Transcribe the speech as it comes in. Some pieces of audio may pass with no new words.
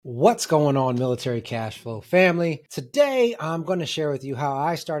What's going on, Military Cash Flow family? Today, I'm going to share with you how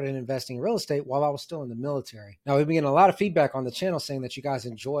I started investing in real estate while I was still in the military. Now, we've been getting a lot of feedback on the channel saying that you guys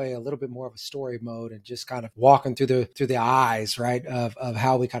enjoy a little bit more of a story mode and just kind of walking through the eyes, right, of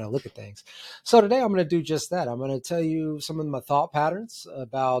how we kind of look at things. So today, I'm going to do just that. I'm going to tell you some of my thought patterns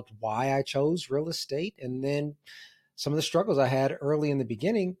about why I chose real estate, and then some of the struggles I had early in the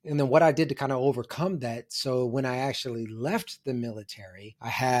beginning, and then what I did to kind of overcome that. So when I actually left the military, I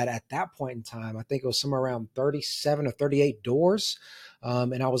had at that point in time, I think it was somewhere around 37 or 38 doors.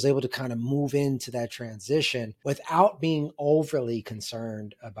 And I was able to kind of move into that transition without being overly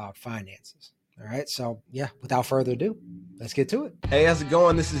concerned about finances. All right. So yeah, without further ado, let's get to it. Hey, how's it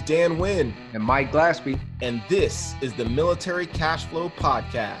going? This is Dan Wynn. And Mike Glaspie. And this is the Military Cash Flow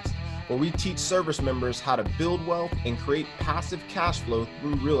Podcast, where we teach service members how to build wealth and create passive cash flow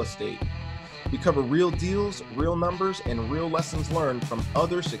through real estate. We cover real deals, real numbers, and real lessons learned from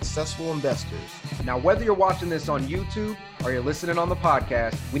other successful investors. Now, whether you're watching this on YouTube or you're listening on the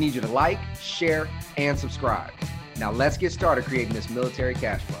podcast, we need you to like, share, and subscribe. Now, let's get started creating this military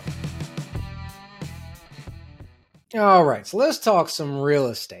cash flow. All right, so let's talk some real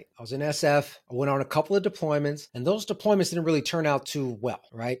estate. I was in SF. I went on a couple of deployments, and those deployments didn't really turn out too well,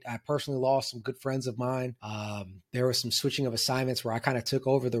 right? I personally lost some good friends of mine. There was some switching of assignments where I kind of took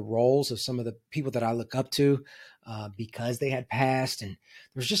over the roles of some of the people that I look up to because they had passed, and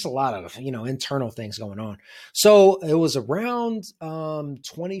there's just a lot of, internal things going on. So it was around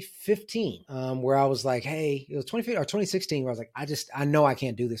 2015 where I was like, hey, it was 2015 or 2016 where I was like, I know I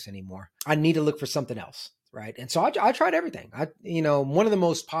can't do this anymore. I need to look for something else. Right. And so I tried everything. One of the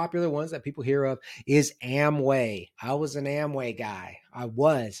most popular ones that people hear of is Amway. I was an Amway guy. I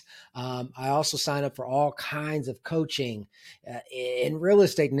also signed up for all kinds of coaching in real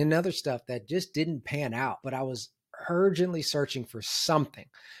estate and in other stuff that just didn't pan out. But I was urgently searching for something.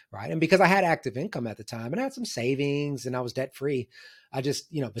 Right. And because I had active income at the time and I had some savings and I was debt free, I just,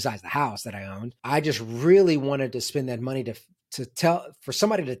 besides the house that I owned, I just really wanted to spend that money for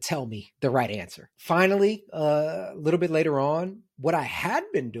somebody to tell me the right answer. Finally, a little bit later on, what I had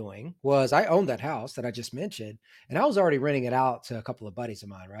been doing was I owned that house that I just mentioned, and I was already renting it out to a couple of buddies of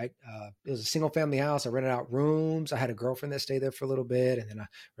mine, right? It was a single family house. I rented out rooms. I had a girlfriend that stayed there for a little bit, and then I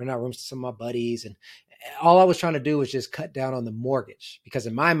rented out rooms to some of my buddies. And all I was trying to do was just cut down on the mortgage, because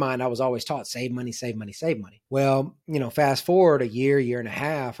in my mind, I was always taught save money, save money, save money. Well, fast forward a year and a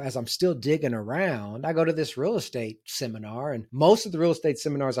half, as I'm still digging around, I go to this real estate seminar, and most of the real estate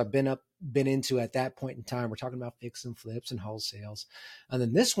seminars I've been into at that point in time, we're talking about fix and flips and wholesales. And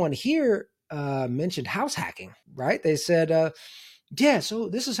then this one here mentioned house hacking, right? They said, yeah, so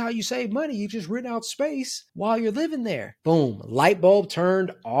this is how you save money. You just rent out space while you're living there. Boom, light bulb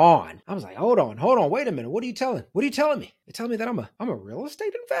turned on. I was like, hold on, wait a minute. What are you telling me? They're telling me that I'm a real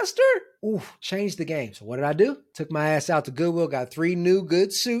estate investor? Ooh, changed the game. So what did I do? Took my ass out to Goodwill, got 3 new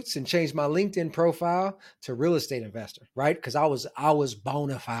good suits, and changed my LinkedIn profile to real estate investor, right? Because I was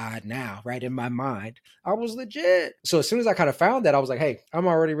bona fide now, right? In my mind, I was legit. So as soon as I kind of found that, I was like, hey, I'm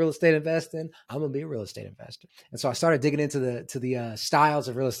already real estate investing. I'm gonna be a real estate investor. And so I started digging into the styles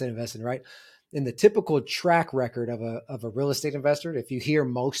of real estate investing, right? In the typical track record of a real estate investor, if you hear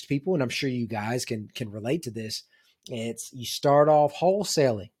most people, and I'm sure you guys can relate to this, it's you start off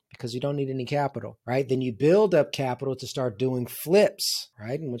wholesaling because you don't need any capital, right? Then you build up capital to start doing flips,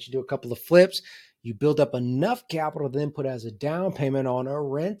 right? And once you do a couple of flips, you build up enough capital to then put as a down payment on a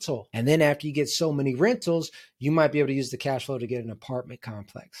rental. And then after you get so many rentals, you might be able to use the cash flow to get an apartment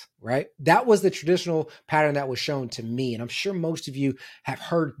complex, right? That was the traditional pattern that was shown to me. And I'm sure most of you have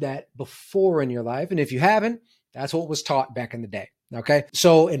heard that before in your life. And if you haven't, that's what was taught back in the day. Okay.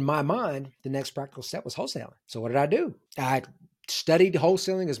 So in my mind, the next practical step was wholesaling. So what did I do? I studied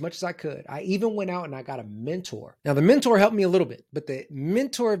wholesaling as much as I could. I even went out and I got a mentor. Now, the mentor helped me a little bit, but the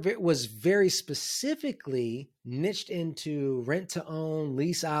mentor was very specifically niched into rent to own,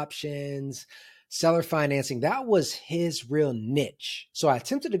 lease options, seller financing. That was his real niche. So I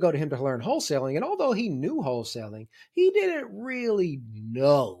attempted to go to him to learn wholesaling. And although he knew wholesaling, he didn't really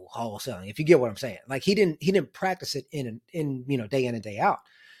know wholesaling, if you get what I'm saying. Like he didn't practice it in day in and day out.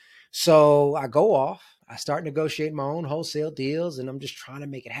 So I go off. I start negotiating my own wholesale deals, and I'm just trying to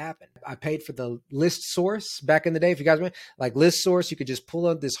make it happen. I paid for the list source back in the day. If you guys remember, like list source, you could just pull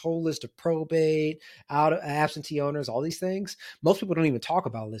up this whole list of probate, absentee owners, all these things. Most people don't even talk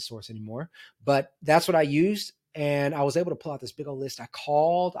about list source anymore, but that's what I used. And I was able to pull out this big old list. I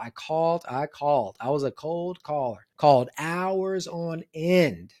called. I was a cold caller, called hours on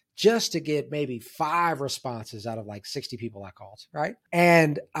end just to get maybe 5 responses out of like 60 people I called, right?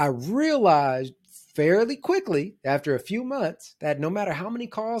 And I realized fairly quickly after a few months that no matter how many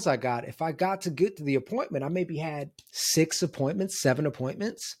calls I got, if I got to get to the appointment, I maybe had 6 appointments, 7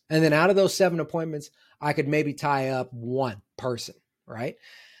 appointments. And then out of those 7 appointments, I could maybe tie up one person, right?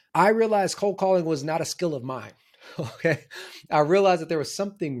 I realized cold calling was not a skill of mine. Okay. I realized that there was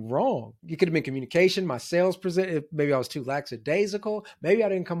something wrong. It could have been communication, my sales present. Maybe I was too lackadaisical. Maybe I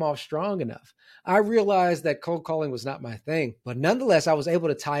didn't come off strong enough. I realized that cold calling was not my thing, but nonetheless, I was able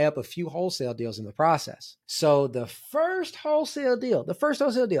to tie up a few wholesale deals in the process. So the first wholesale deal,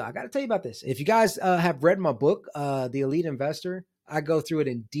 I got to tell you about this. If you guys have read my book, The Elite Investor, I go through it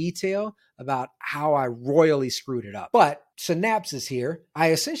in detail about how I royally screwed it up. But synopsis here,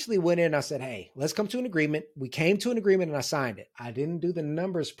 I essentially went in and I said, hey, let's come to an agreement. We came to an agreement and I signed it. I didn't do the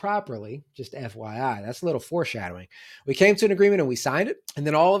numbers properly, just FYI. That's a little foreshadowing. We came to an agreement and we signed it. And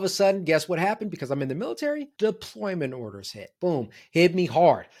then all of a sudden, guess what happened? Because I'm in the military, deployment orders hit. Boom, hit me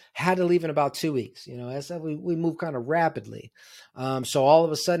hard. Had to leave in about 2 weeks. You know, as we move kind of rapidly. So all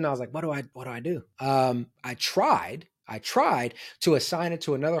of a sudden I was like, what do I do? I tried to assign it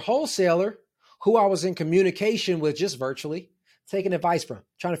to another wholesaler who I was in communication with just virtually, taking advice from,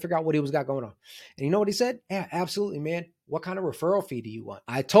 trying to figure out what he was got going on. And you know what he said? Yeah, absolutely, man. What kind of referral fee do you want?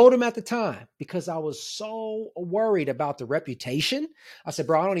 I told him at the time, because I was so worried about the reputation. I said,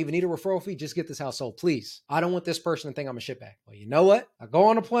 bro, I don't even need a referral fee. Just get this house sold, please. I don't want this person to think I'm a shitbag. Well, you know what? I go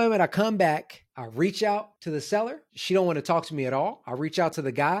on appointment. I come back. I reach out to the seller. She don't want to talk to me at all. I reach out to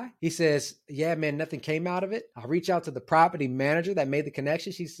the guy. He says, yeah, man, nothing came out of it. I reach out to the property manager that made the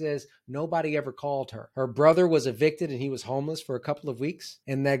connection. She says, nobody ever called her. Her brother was evicted and he was homeless for a couple of weeks.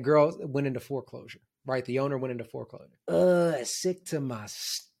 And that girl went into foreclosure. Right, the owner went into foreclosure. Sick to my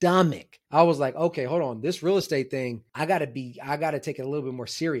stomach. I was like, okay, hold on. This real estate thing, I gotta take it a little bit more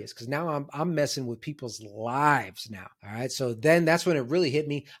serious because now I'm messing with people's lives now. All right. So then that's when it really hit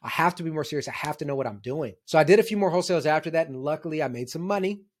me. I have to be more serious. I have to know what I'm doing. So I did a few more wholesales after that, and luckily I made some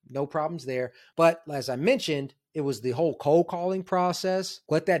money. No problems there. But as I mentioned, it was the whole cold calling process,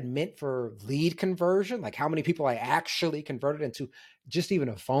 what that meant for lead conversion, like how many people I actually converted into just even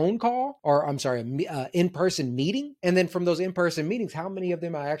a phone call, or I'm sorry, in-person meeting. And then from those in-person meetings, how many of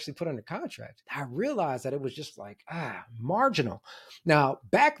them I actually put under contract. I realized that it was just like, marginal. Now,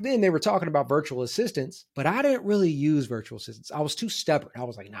 back then they were talking about virtual assistants, but I didn't really use virtual assistants. I was too stubborn. I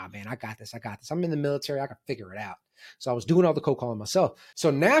was like, nah, man, I got this. I'm in the military. I can figure it out. So I was doing all the cold calling myself.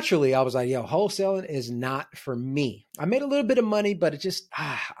 So naturally I was like, yo, wholesaling is not for me. I made a little bit of money, but I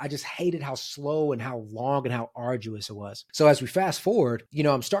just hated how slow and how long and how arduous it was. So as we fast forward,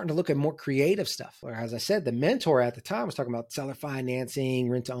 I'm starting to look at more creative stuff. Or as I said, the mentor at the time was talking about seller financing,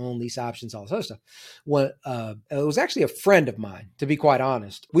 rent to own, lease options, all this other stuff. It was actually a friend of mine, to be quite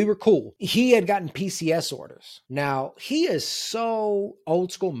honest. We were cool. He had gotten PCS orders. Now he is so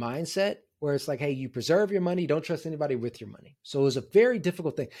old school mindset, where it's like, hey, you preserve your money. You don't trust anybody with your money. So it was a very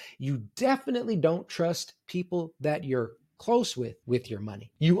difficult thing. You definitely don't trust people that you're close with your money.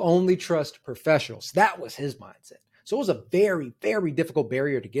 You only trust professionals. That was his mindset. So it was a very, very difficult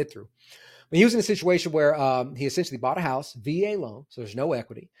barrier to get through. But he was in a situation where he essentially bought a house, VA loan, so there's no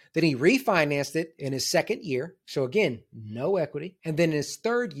equity. Then he refinanced it in his second year. So again, no equity. And then in his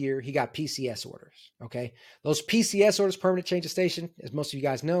third year, he got PCS orders, okay? Those PCS orders, permanent change of station, as most of you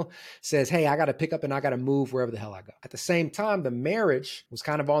guys know, says, hey, I got to pick up and I got to move wherever the hell I go. At the same time, the marriage was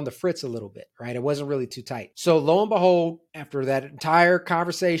kind of on the fritz a little bit, right? It wasn't really too tight. So lo and behold, after that entire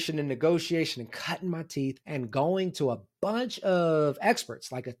conversation and negotiation and cutting my teeth and going to a bunch of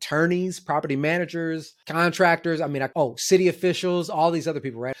experts like attorneys, property managers, contractors, city officials, all these other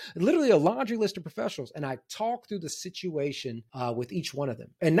people, right? Literally a laundry list of professionals. And I talked through the situation with each one of them.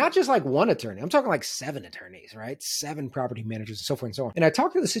 And not just like one attorney. I'm talking like 7 attorneys, right? 7 property managers and so forth and so on. And I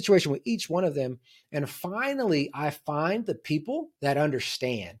talked through the situation with each one of them. And finally, I find the people that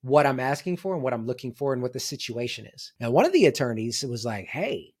understand what I'm asking for and what I'm looking for and what the situation is. Now, one of the attorneys was like,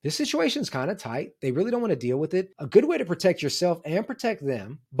 hey, this situation's kind of tight. They really don't want to deal with it. A good way to protect yourself and protect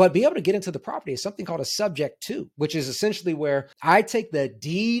them, but be able to get into the property is something called a subject to, which is essentially where I take the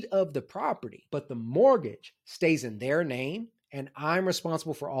deed of the property, but the mortgage stays in their name and I'm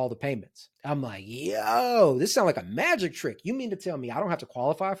responsible for all the payments. I'm like, yo, this sounds like a magic trick. You mean to tell me I don't have to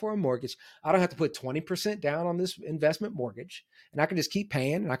qualify for a mortgage? I don't have to put 20% down on this investment mortgage and I can just keep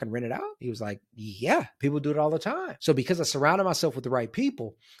paying and I can rent it out? He was like, yeah, people do it all the time. So because I surrounded myself with the right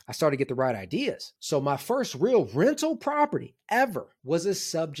people, I started to get the right ideas. So my first real rental property ever was a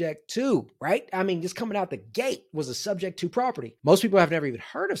subject to, right? Just coming out the gate was a subject to property. Most people have never even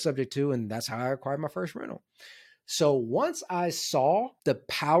heard of subject to, and that's how I acquired my first rental. So once I saw the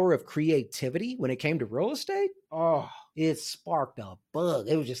power of creativity when it came to real estate, it sparked a bug.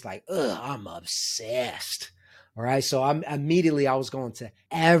 It was just like, I'm obsessed. All right. So I was going to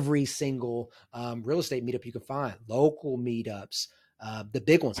every single real estate meetup you can find, local meetups, the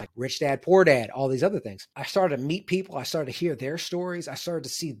big ones like Rich Dad, Poor Dad, all these other things. I started to meet people. I started to hear their stories. I started to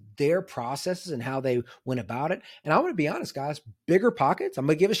see their processes and how they went about it. And I'm going to be honest, guys, Bigger Pockets, I'm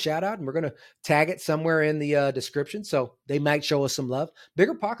going to give a shout out and we're going to tag it somewhere in the description. So they might show us some love.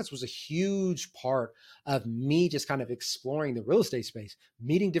 Bigger Pockets was a huge part of me just kind of exploring the real estate space,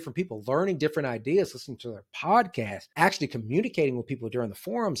 meeting different people, learning different ideas, listening to their podcast, actually communicating with people during the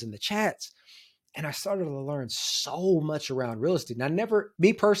forums and the chats. And I started to learn so much around real estate. And I never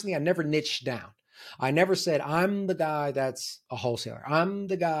niched down. I never said, I'm the guy that's a wholesaler. I'm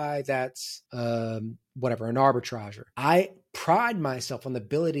the guy that's an arbitrager. I pride myself on the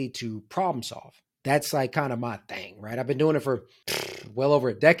ability to problem solve. That's like kind of my thing, right? I've been doing it for well over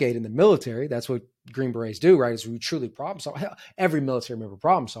a decade in the military. That's what Green Berets do, right? Is we truly problem solve. Every military member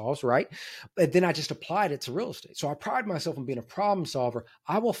problem solves, right? But then I just applied it to real estate. So I pride myself on being a problem solver.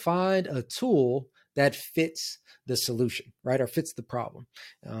 I will find a tool that fits the solution, right? Or fits the problem.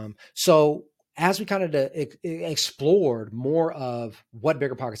 So as we kind of explored more of what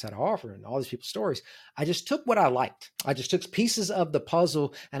Bigger Pockets had to offer and all these people's stories, I just took what I liked. I just took pieces of the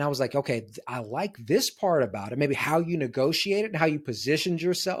puzzle and I was like, okay, I like this part about it, maybe how you negotiate it and how you positioned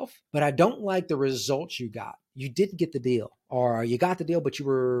yourself, but I don't like the results you got. You didn't get the deal, or you got the deal, but you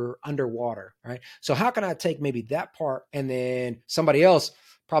were underwater, right? So how can I take maybe that part and then somebody else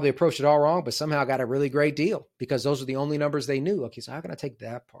probably approached it all wrong, but somehow got a really great deal because those are the only numbers they knew. Okay, so how can I take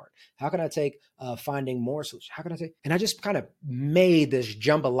that part? How can I take finding more solutions? How can I take, and I just kind of made this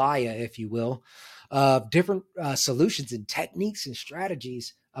jambalaya, if you will, of different solutions and techniques and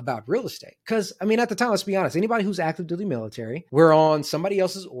strategies about real estate. Because, I mean, at the time, let's be honest, anybody who's active duty military, we're on somebody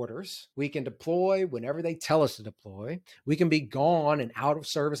else's orders. We can deploy whenever they tell us to deploy. We can be gone and out of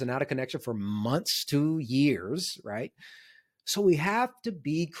service and out of connection for months to years, right? So we have to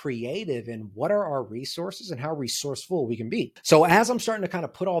be creative in what are our resources and how resourceful we can be. So as I'm starting to kind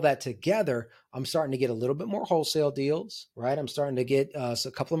of put all that together, I'm starting to get a little bit more wholesale deals, right? I'm starting to get a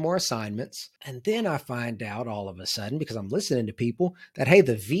couple of more assignments. And then I find out all of a sudden, because I'm listening to people, that, hey,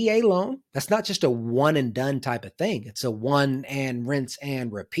 the VA loan, that's not just a one and done type of thing. It's a one and rinse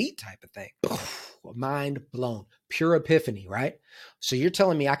and repeat type of thing. Mind blown, pure epiphany, right? So you're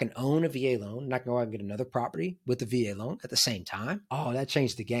telling me I can own a VA loan and I can go out and get another property with the VA loan at the same time? Oh, that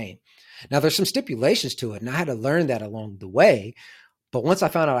changed the game. Now there's some stipulations to it and I had to learn that along the way. But once I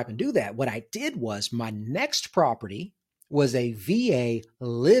found out I can do that, what I did was my next property was a VA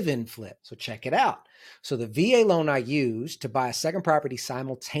live-in flip. So check it out. So the VA loan I used to buy a second property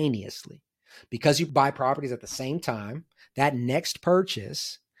simultaneously, because you buy properties at the same time, that next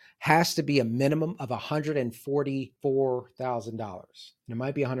purchase has to be a minimum of $144,000. It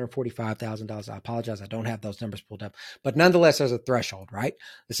might be $145,000. I apologize. I don't have those numbers pulled up, but nonetheless, there's a threshold, right?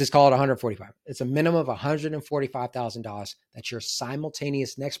 This is called 145. It's a minimum of $145,000 that your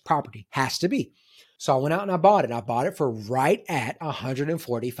simultaneous next property has to be. So I went out and I bought it. I bought it for right at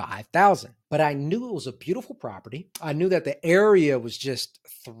 $145,000. But I knew it was a beautiful property. I knew that the area was just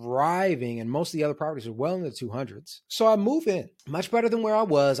thriving and most of the other properties are well in the 200s. So I move in, much better than where I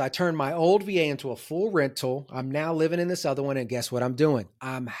was. I turned my old VA into a full rental. I'm now living in this other one, and guess what I'm doing?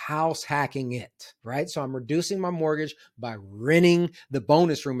 I'm house hacking it, right? So I'm reducing my mortgage by renting the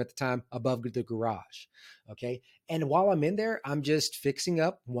bonus room at the time above the garage. Okay. And while I'm in there, I'm just fixing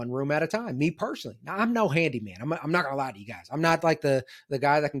up one room at a time, me personally. Now, I'm no handyman. I'm not going to lie to you guys. I'm not like the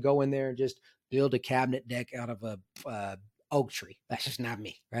guy that can go in there and just build a cabinet deck out of a oak tree. That's just not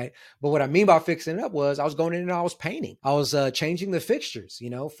me, right? But what I mean by fixing it up was I was going in and I was painting. I was changing the fixtures,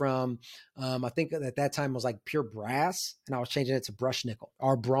 from, I think at that time it was like pure brass, and I was changing it to brushed nickel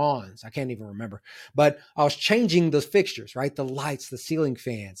or bronze. I can't even remember. But I was changing the fixtures, right? The lights, the ceiling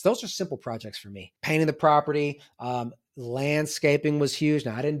fans. Those are simple projects for me. Painting the property, landscaping was huge.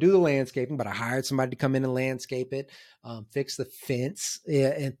 Now, I didn't do the landscaping, but I hired somebody to come in and landscape it, fix the fence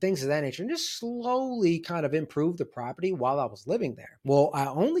and things of that nature, and just slowly kind of improve the property while I was living there. Well, I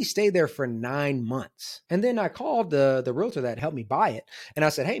only stayed there for 9 months. And then I called the realtor that helped me buy it. And I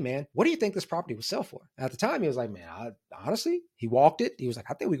said, hey, man, what do you think this property will sell for? At the time, he was like, man, honestly, he walked it. He was like,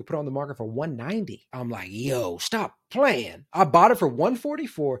 I think we could put it on the market for $190. I'm like, yo, stop playing. I bought it for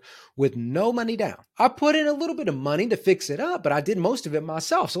 $144 with no money down. I put in a little bit of money to fix it up, but I did most of it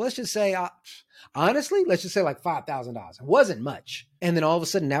myself. So let's just say, honestly, let's just say like $5,000. It wasn't much. And then all of a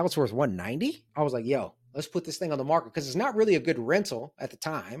sudden now it's worth $190. I was like, yo, let's put this thing on the market because it's not really a good rental at the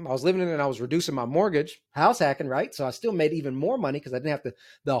time. I was living in it and I was reducing my mortgage, house hacking, right? So I still made even more money because I didn't have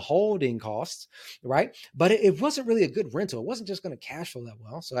the holding costs, right? But it wasn't really a good rental. It wasn't just going to cash flow that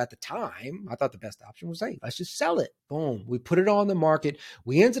well. So at the time, I thought the best option was, hey, let's just sell it. Boom. We put it on the market.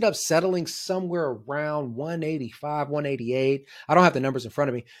 We ended up settling somewhere around 185, 188. I don't have the numbers in front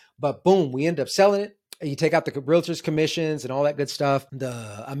of me, but boom, we ended up selling it. You take out the realtor's commissions and all that good stuff,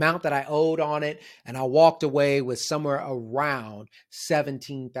 the amount that I owed on it, and I walked away with somewhere around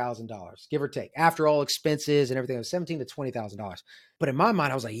 $17,000, give or take. After all expenses and everything, it was $17,000 to $20,000. But in my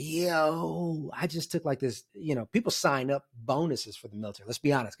mind, I was like, yo, I just took like this, people sign up bonuses for the military. Let's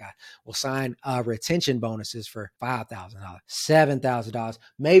be honest, guys. We'll sign retention bonuses for $5,000, $7,000,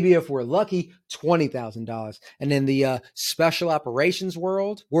 maybe if we're lucky, $20,000. And in the special operations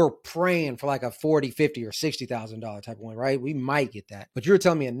world, we're praying for like a $40,000, $50,000, or $60,000 type of one, right? We might get that. But you were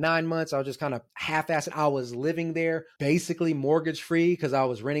telling me in 9 months, I was just kind of half-assed. I was living there basically mortgage free because I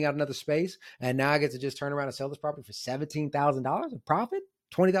was renting out another space. And now I get to just turn around and sell this property for $17,000 of profit,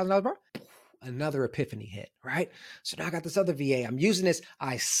 $20,000 profit. Another epiphany hit, right? So now I got this other VA. I'm using this.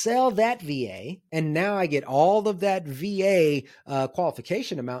 I sell that VA, and now I get all of that VA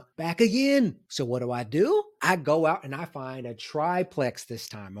qualification amount back again. So what do? I go out and I find a triplex this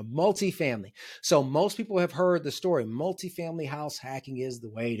time, a multifamily. So most people have heard the story. Multifamily house hacking is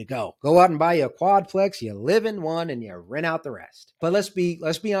the way to go. Go out and buy you a quadplex. You live in one and you rent out the rest. But let's be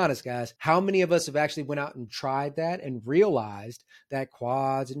honest, guys. How many of us have actually went out and tried that and realized that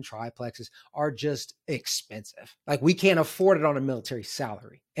quads and triplexes are just expensive? Like we can't afford it on a military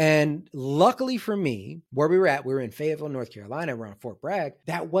salary. And luckily for me, where we were in Fayetteville, North Carolina, around Fort Bragg,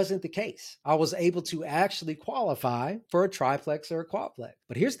 that wasn't the case. I was able to actually qualify for a triplex or a quadplex.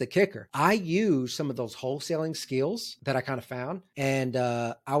 But here's the kicker. I used some of those wholesaling skills that I kind of found, and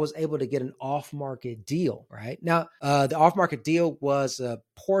I was able to get an off-market deal, right? Now, the off-market deal was a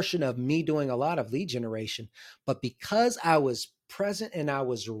portion of me doing a lot of lead generation, but because I was present and I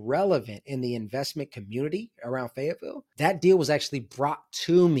was relevant in the investment community around Fayetteville, that deal was actually brought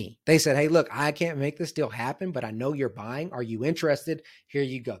to me. They said, hey, look, I can't make this deal happen, but I know you're buying. Are you interested? Here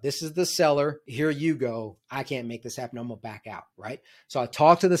you go. This is the seller. Here you go. I can't make this happen. I'm going to back out, right? So I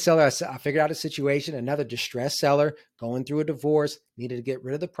talked to the seller. I figured out a situation, another distressed seller going through a divorce, needed to get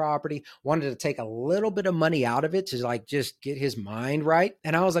rid of the property, wanted to take a little bit of money out of it to like just get his mind right.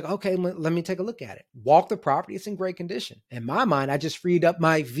 And I was like, okay, let me take a look at it. Walk the property. It's in great condition. In my mind, I just freed up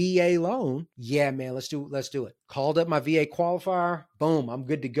my VA loan. Yeah, man, let's do it. Called up my VA qualifier. Boom, I'm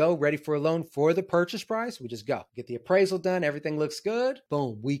good to go. Ready for a loan for the purchase price. We just go. Get the appraisal done. Everything looks good.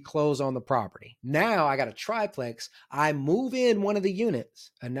 Boom, we close on the property. Now I got a triplex. I move in one of the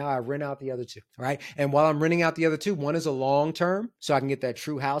units and now I rent out the other two. All right. And while I'm renting out the other two, one is a long term, so I can get that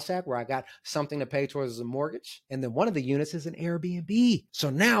true house hack where I got something to pay towards a mortgage. And then one of the units is an Airbnb. So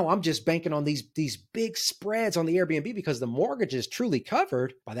now I'm just banking on these big spreads on the Airbnb because the mortgage is truly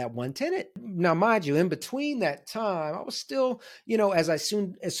covered by that one tenant. Now, mind you, in between that time, I was still, as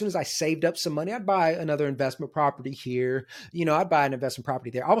soon as I saved up some money, I'd buy another investment property here. I'd buy an investment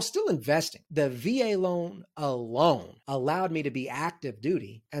property there. I was still investing. The VA loan alone allowed me to be active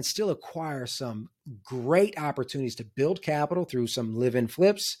duty and still acquire some great opportunities to build capital through some live-in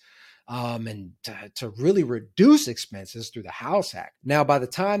flips, and to really reduce expenses through the house hack. Now, by the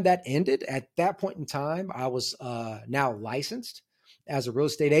time that ended, at that point in time, I was now licensed as a real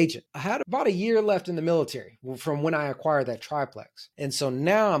estate agent. I had about a year left in the military from when I acquired that triplex. And so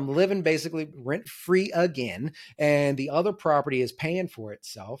now I'm living basically rent-free again, and the other property is paying for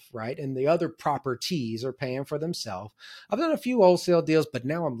itself, right? And the other properties are paying for themselves. I've done a few wholesale deals, but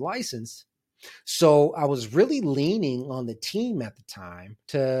now I'm licensed. So I was really leaning on the team at the time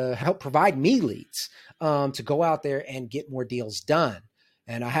to help provide me leads, to go out there and get more deals done.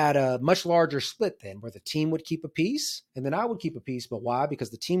 And I had a much larger split then where the team would keep a piece and then I would keep a piece. But why? Because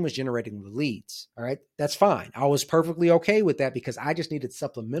the team was generating the leads. All right. That's fine. I was perfectly okay with that because I just needed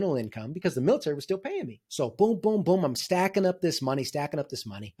supplemental income because the military was still paying me. So boom, boom, boom. I'm stacking up this money.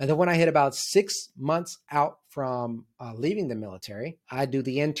 And then when I hit about 6 months out from leaving the military, I do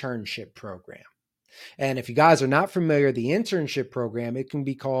the internship program. And if you guys are not familiar, the internship program, it can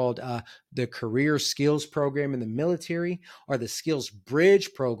be called the Career Skills Program in the military or the Skills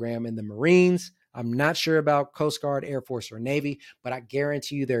Bridge Program in the Marines. I'm not sure about Coast Guard, Air Force, or Navy, but I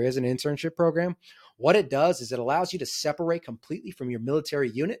guarantee you there is an internship program. What it does is it allows you to separate completely from your military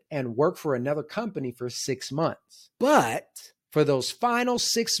unit and work for another company for 6 months. But for those final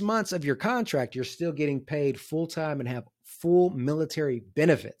 6 months of your contract, you're still getting paid full-time and have full military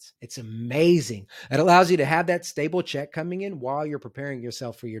benefits. It's amazing. It allows you to have that stable check coming in while you're preparing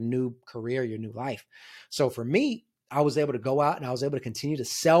yourself for your new career, your new life. So for me, I was able to go out and I was able to continue to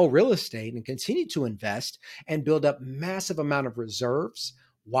sell real estate and continue to invest and build up massive amount of reserves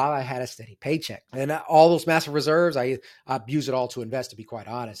while I had a steady paycheck. And all those massive reserves, I use it all to invest, to be quite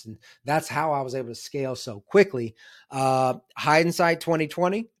honest. And that's how I was able to scale so quickly. Hindsight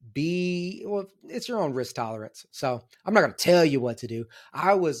 2020, it's your own risk tolerance. So I'm not going to tell you what to do.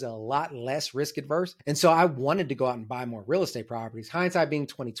 I was a lot less risk adverse. And so I wanted to go out and buy more real estate properties. Hindsight being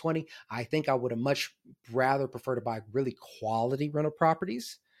 2020, I think I would have much rather preferred to buy really quality rental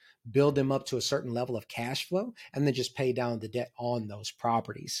properties, build them up to a certain level of cash flow, and then just pay down the debt on those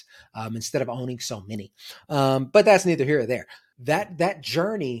properties instead of owning so many. But that's neither here or there. That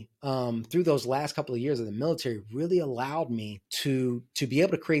journey through those last couple of years of the military really allowed me to be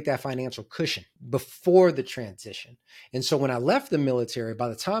able to create that financial cushion before the transition. And so when I left the military, by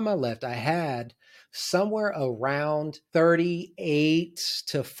the time I left, I had somewhere around 38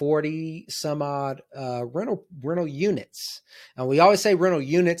 to 40 some odd rental units. And we always say rental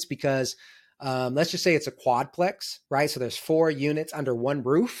units because let's just say it's a quadplex, right? So there's 4 units under one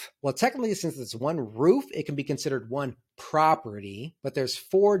roof. Well, technically, since it's one roof, it can be considered one property, but there's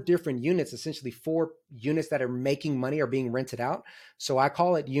 4 different units, essentially 4 units that are making money or being rented out. So I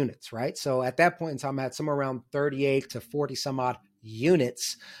call it units, right? So at that point in time, I had somewhere around 38 to 40 some odd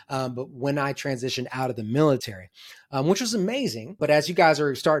units, but when I transitioned out of the military, which was amazing. But as you guys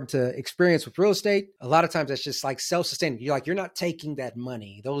are starting to experience with real estate, a lot of times that's just like self-sustaining. You're not taking that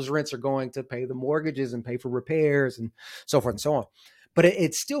money. Those rents are going to pay the mortgages and pay for repairs and so forth and so on. But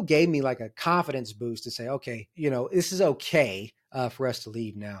it still gave me like a confidence boost to say, okay, this is okay for us to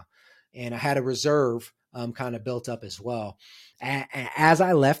leave now. And I had a reserve kind of built up as well. As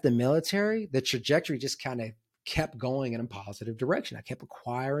I left the military, the trajectory just kind of kept going in a positive direction. I kept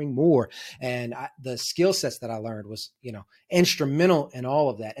acquiring more. And the skill sets that I learned was, instrumental in all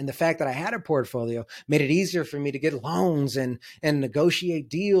of that. And the fact that I had a portfolio made it easier for me to get loans and negotiate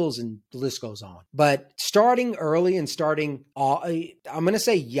deals, and the list goes on. But starting early and I'm going to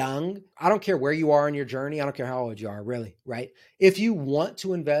say young, I don't care where you are in your journey. I don't care how old you are, really, right? If you want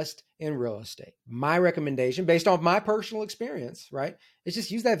to invest in real estate, my recommendation, based on my personal experience, right, is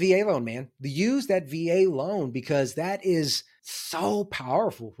just use that VA loan, man. Use that VA loan because that is so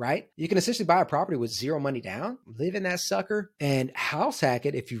powerful, right? You can essentially buy a property with zero money down, live in that sucker, and house hack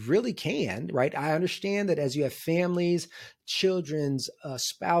it if you really can, right? I understand that as you have families, children's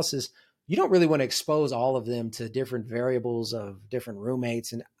spouses, you don't really want to expose all of them to different variables of different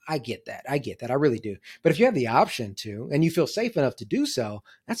roommates. And I get that. I really do. But if you have the option to, and you feel safe enough to do so,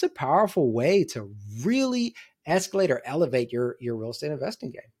 that's a powerful way to really escalate or elevate your real estate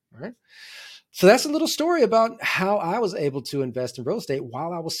investing game, right? So that's a little story about how I was able to invest in real estate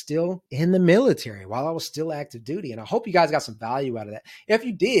while I was still in the military, while I was still active duty. And I hope you guys got some value out of that. If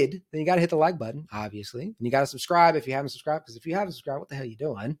you did, then you got to hit the like button, obviously. And you got to subscribe if you haven't subscribed, because if you haven't subscribed, what the hell are you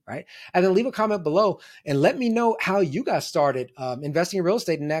doing, right? And then leave a comment below and let me know how you got started investing in real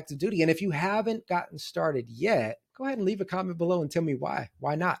estate and active duty. And if you haven't gotten started yet, go ahead and leave a comment below and tell me why.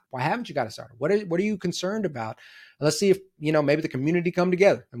 Why not? Why haven't you got to start? What are you concerned about? And let's see if, maybe the community come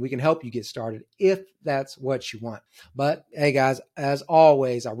together and we can help you get started if that's what you want. But hey guys, as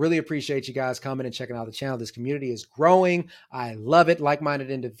always, I really appreciate you guys coming and checking out the channel. This community is growing. I love it. Like-minded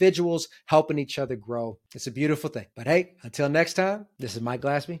individuals helping each other grow. It's a beautiful thing. But hey, until next time, this is Mike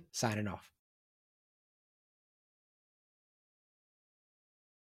Glassby signing off.